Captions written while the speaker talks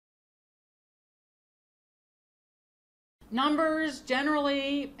Numbers,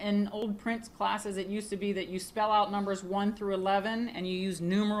 generally, in old print classes, it used to be that you spell out numbers 1 through 11 and you use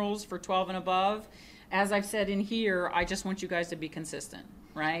numerals for 12 and above. As I've said in here, I just want you guys to be consistent,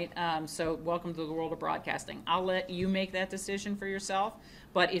 right? So welcome to the world of broadcasting. I'll let you make that decision for yourself,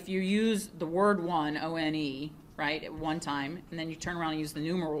 but if you use the word one, O-N-E, right, at one time, and then you turn around and use the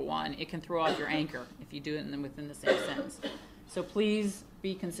numeral 1, it can throw off your anchor if you do it within the same sentence. So please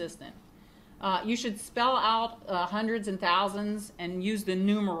be consistent. You should spell out hundreds and thousands and use the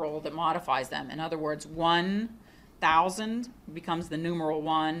numeral that modifies them. In other words, 1,000 becomes the numeral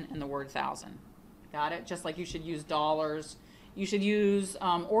 1 and the word thousand. Got it? Just like you should use dollars. You should use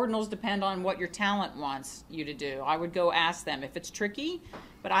ordinals depend on what your talent wants you to do. I would go ask them if it's tricky,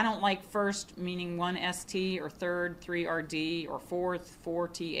 but I don't like first meaning 1 ST or third 3 RD or fourth 4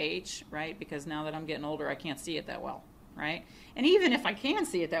 TH, right? Because now that I'm getting older, I can't see it that well, right? And even if I can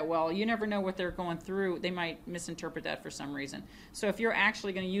see it that well, you never know what they're going through. They might misinterpret that for some reason. So if you're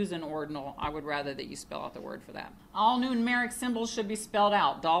actually going to use an ordinal, I would rather that you spell out the word for that. All numeric symbols should be spelled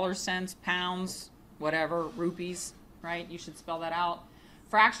out. Dollars, cents, pounds, whatever, rupees, right? You should spell that out.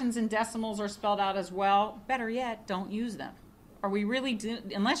 Fractions and decimals are spelled out as well. Better yet, don't use them. Are we really,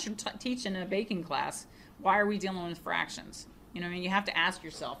 unless you're teaching in a baking class, why are we dealing with fractions? You know, I mean, you have to ask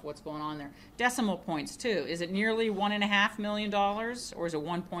yourself what's going on there. Decimal points too. Is it nearly $1.5 million or is it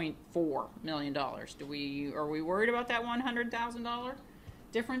 $1.4 million? Are we worried about that $100,000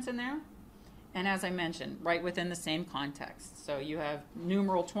 difference in there? And as I mentioned, right within the same context. So you have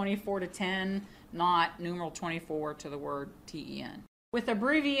numeral 24 to 10, not numeral 24 to the word TEN. With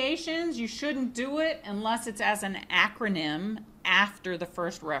abbreviations, you shouldn't do it unless it's as an acronym after the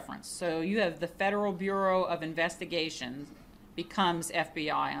first reference. So you have the Federal Bureau of Investigation becomes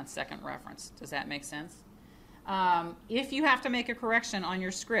FBI on second reference. Does that make sense? If you have to make a correction on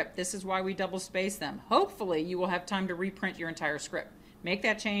your script, this is why we double space them. Hopefully you will have time to reprint your entire script. Make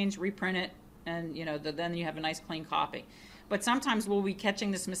that change, reprint it, and then you have a nice clean copy. But sometimes we'll be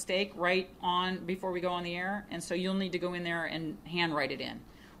catching this mistake right on before we go on the air, and so you'll need to go in there and handwrite it in.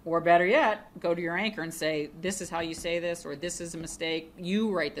 Or better yet, go to your anchor and say, this is how you say this, or this is a mistake.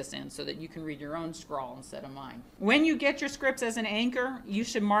 You write this in so that you can read your own scrawl instead of mine. When you get your scripts as an anchor, you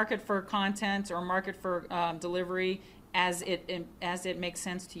should mark it for content or mark it for delivery as it makes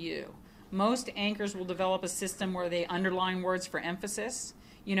sense to you. Most anchors will develop a system where they underline words for emphasis.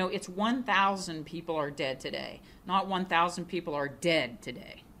 You know, it's 1,000 people are dead today, not 1,000 people are dead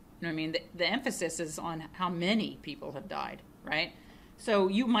today. You know what I mean? The emphasis is on how many people have died, right? So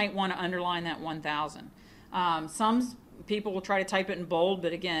you might want to underline that 1,000. Some people will try to type it in bold,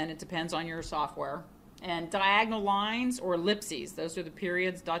 but again, it depends on your software. And diagonal lines or ellipses, those are the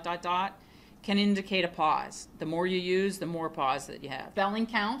periods, ... can indicate a pause. The more you use, the more pause that you have. Spelling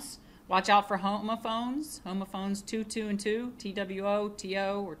counts. Watch out for homophones. Homophones 2, 2, and 2, TWO,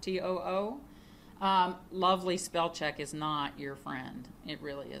 TO, or TOO. Lovely spell check is not your friend. It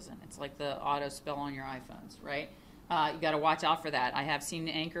really isn't. It's like the auto spell on your iPhones, right? You got to watch out for that. I have seen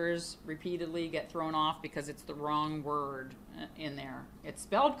anchors repeatedly get thrown off because it's the wrong word in there. It's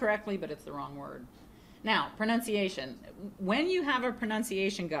spelled correctly, but it's the wrong word. Now, pronunciation. When you have a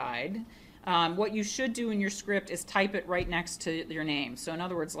pronunciation guide, what you should do in your script is type it right next to your name. So in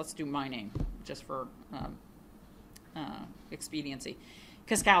other words, let's do my name, just for expediency.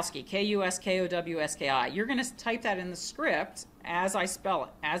 Kuskowski, Kuskowski. You're going to type that in the script as I spell it,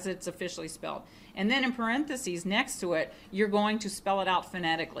 as it's officially spelled. And then in parentheses next to it, you're going to spell it out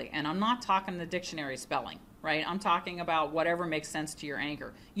phonetically. And I'm not talking the dictionary spelling, right? I'm talking about whatever makes sense to your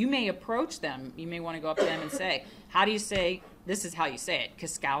anchor. You may approach them. You may want to go up to them and say, how do you say, this is how you say it,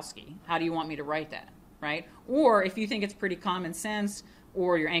 Kuskowski. How do you want me to write that, right? Or if you think it's pretty common sense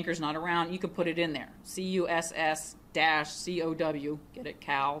or your anchor's not around, you could put it in there. CUSS-COW, get it,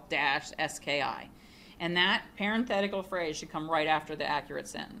 Cal-SKI. And that parenthetical phrase should come right after the accurate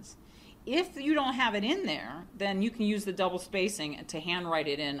sentence. If you don't have it in there, then you can use the double spacing to handwrite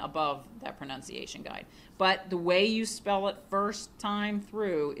it in above that pronunciation guide. But the way you spell it first time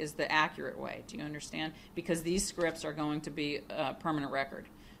through is the accurate way. Do you understand? Because these scripts are going to be a permanent record.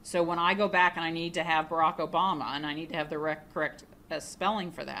 So when I go back and I need to have Barack Obama and I need to have the correct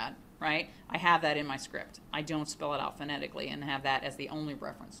spelling for that, right, I have that in my script. I don't spell it out phonetically and have that as the only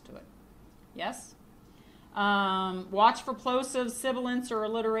reference to it. Yes? Watch for plosives, sibilants, or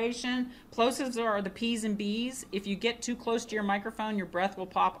alliteration. Plosives are the P's and B's. If you get too close to your microphone, your breath will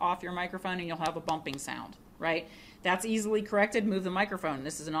pop off your microphone and you'll have a bumping sound, right? That's easily corrected. Move the microphone.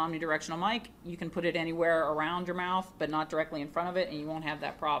 This is an omnidirectional mic. You can put it anywhere around your mouth, but not directly in front of it, and you won't have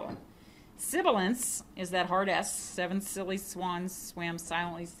that problem. Sibilance is that hard S, 7 silly swans swam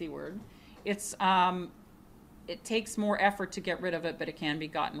silently seaward. It's it takes more effort to get rid of it, but it can be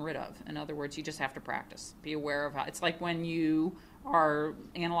gotten rid of. In other words, you just have to practice. Be aware of how, it's like when you are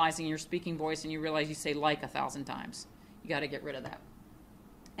analyzing your speaking voice and you realize you say like 1,000 times. You got to get rid of that.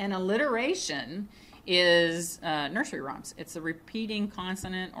 And alliteration is nursery rhymes. It's a repeating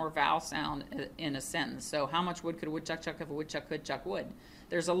consonant or vowel sound in a sentence. So how much wood could a woodchuck chuck if a woodchuck could chuck wood?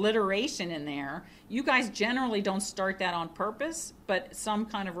 There's alliteration in there. You guys generally don't start that on purpose, but some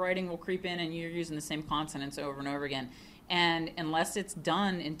kind of writing will creep in and you're using the same consonants over and over again. And unless it's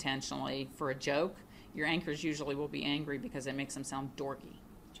done intentionally for a joke, your anchors usually will be angry because it makes them sound dorky.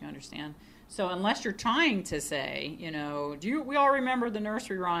 Do you understand? So unless you're trying to say, you know, we all remember the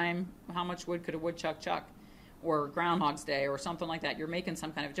nursery rhyme, how much wood could a woodchuck chuck, or Groundhog's Day, or something like that. You're making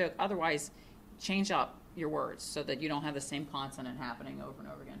some kind of joke. Otherwise, change up your words so that you don't have the same consonant happening over and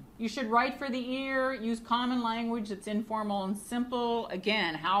over again. You should write for the ear, use common language that's informal and simple.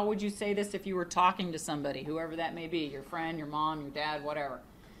 Again, how would you say this if you were talking to somebody, whoever that may be, your friend, your mom, your dad, whatever.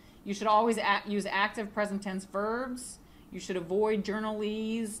 You should always use active present tense verbs. You should avoid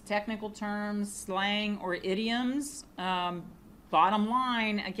journalese, technical terms, slang, or idioms. Bottom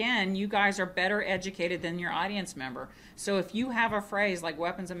line, again, you guys are better educated than your audience member. So if you have a phrase like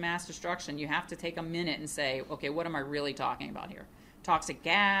weapons of mass destruction, you have to take a minute and say, okay, what am I really talking about here? Toxic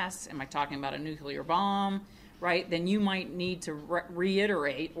gas? Am I talking about a nuclear bomb? Right? Then you might need to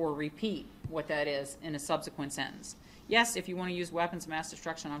reiterate or repeat what that is in a subsequent sentence. Yes, if you want to use weapons of mass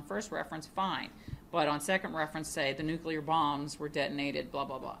destruction on first reference, fine. But on second reference, say the nuclear bombs were detonated, blah,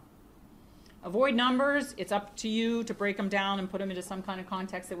 blah, blah. Avoid numbers. It's up to you to break them down and put them into some kind of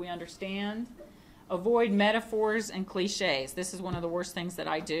context that we understand. Avoid metaphors and cliches. This is one of the worst things that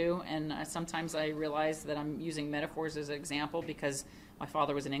I do, and sometimes I realize that I'm using metaphors as an example because my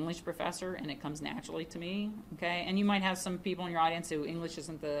father was an English professor and it comes naturally to me, okay? And you might have some people in your audience who English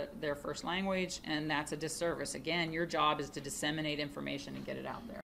isn't their first language, and that's a disservice. Again, your job is to disseminate information and get it out there.